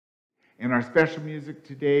And our special music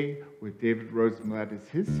today with David Rosenblad is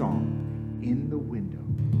his song, In the Window.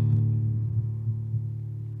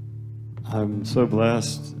 I'm so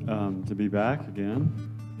blessed to be back again.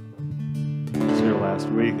 I was here last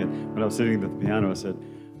week, and when I was sitting at the piano,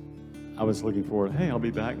 I was looking forward, hey, I'll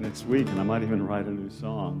be back next week, and I might even write a new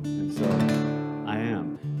song. And so I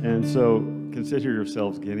am. And so consider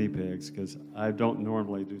yourselves guinea pigs, because I don't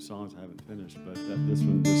normally do songs I haven't finished, but this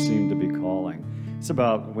one just seemed to be calling. It's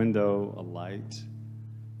about window, a light,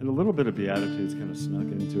 and a little bit of Beatitudes kind of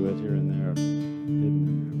snuck into it here and there, hidden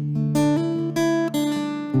in there.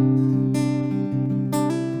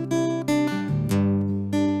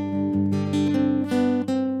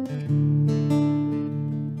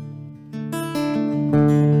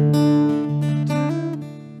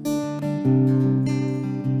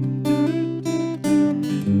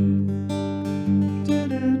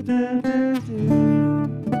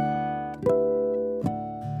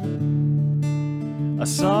 I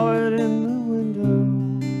saw it in the window.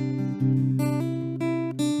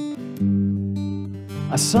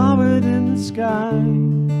 I saw it in the sky,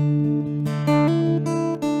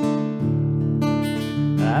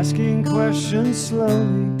 asking questions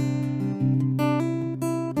slowly.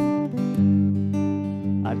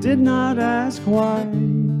 I did not ask why.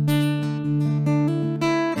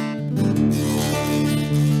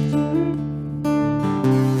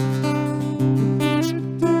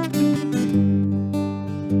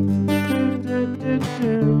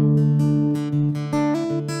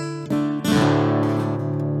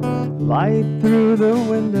 Light through the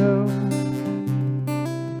window,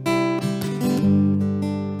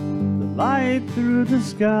 the light through the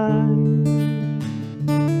sky.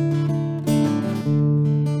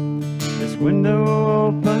 This window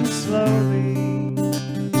opens slowly,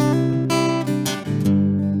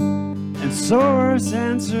 and source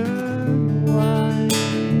answered why.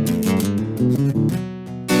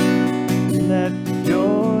 Let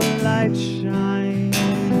your light shine.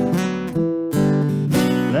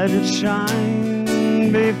 Let it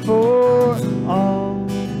shine before all,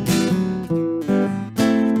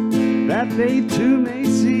 that they too may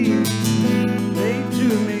see, they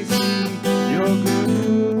too may see your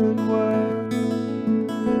good word.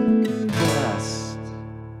 Blessed.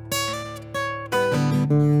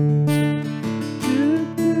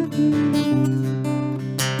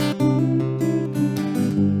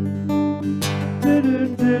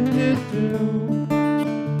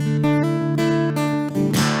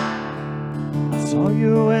 I saw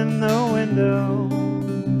you in the window.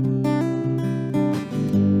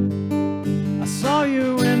 I saw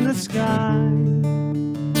you in the sky.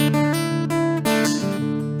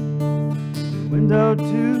 Window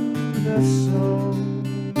to the soul.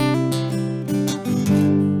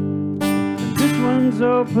 And this one's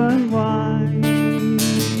open wide.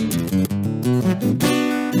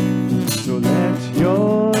 So let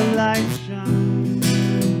your light shine.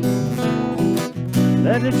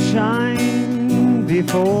 Let it shine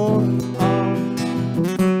before all,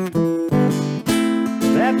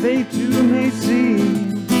 that they too may see,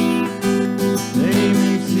 they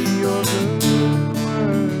may see your good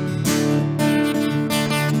word.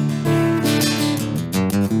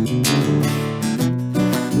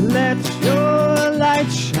 Let your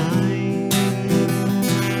light shine,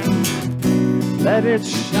 let it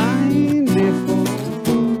shine before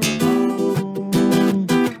all,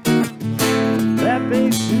 that they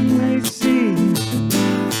too may see.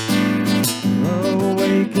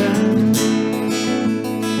 Awaken.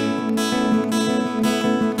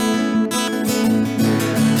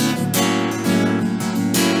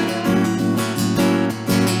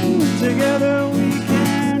 Together we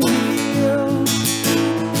can heal.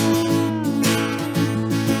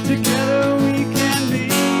 Together we can be.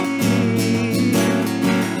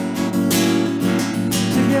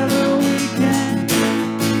 Together we can.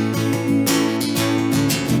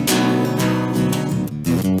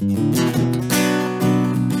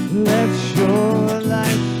 Let your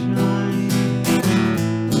light shine.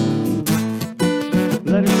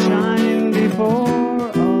 Let it shine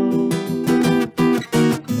before all,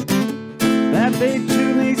 that they too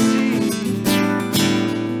may see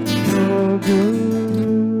your good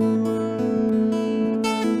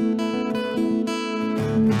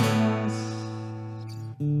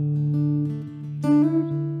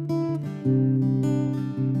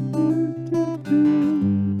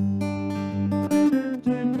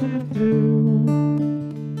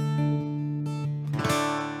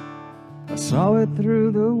I saw it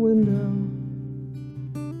through the window,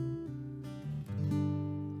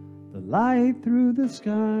 the light through the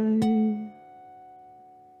sky.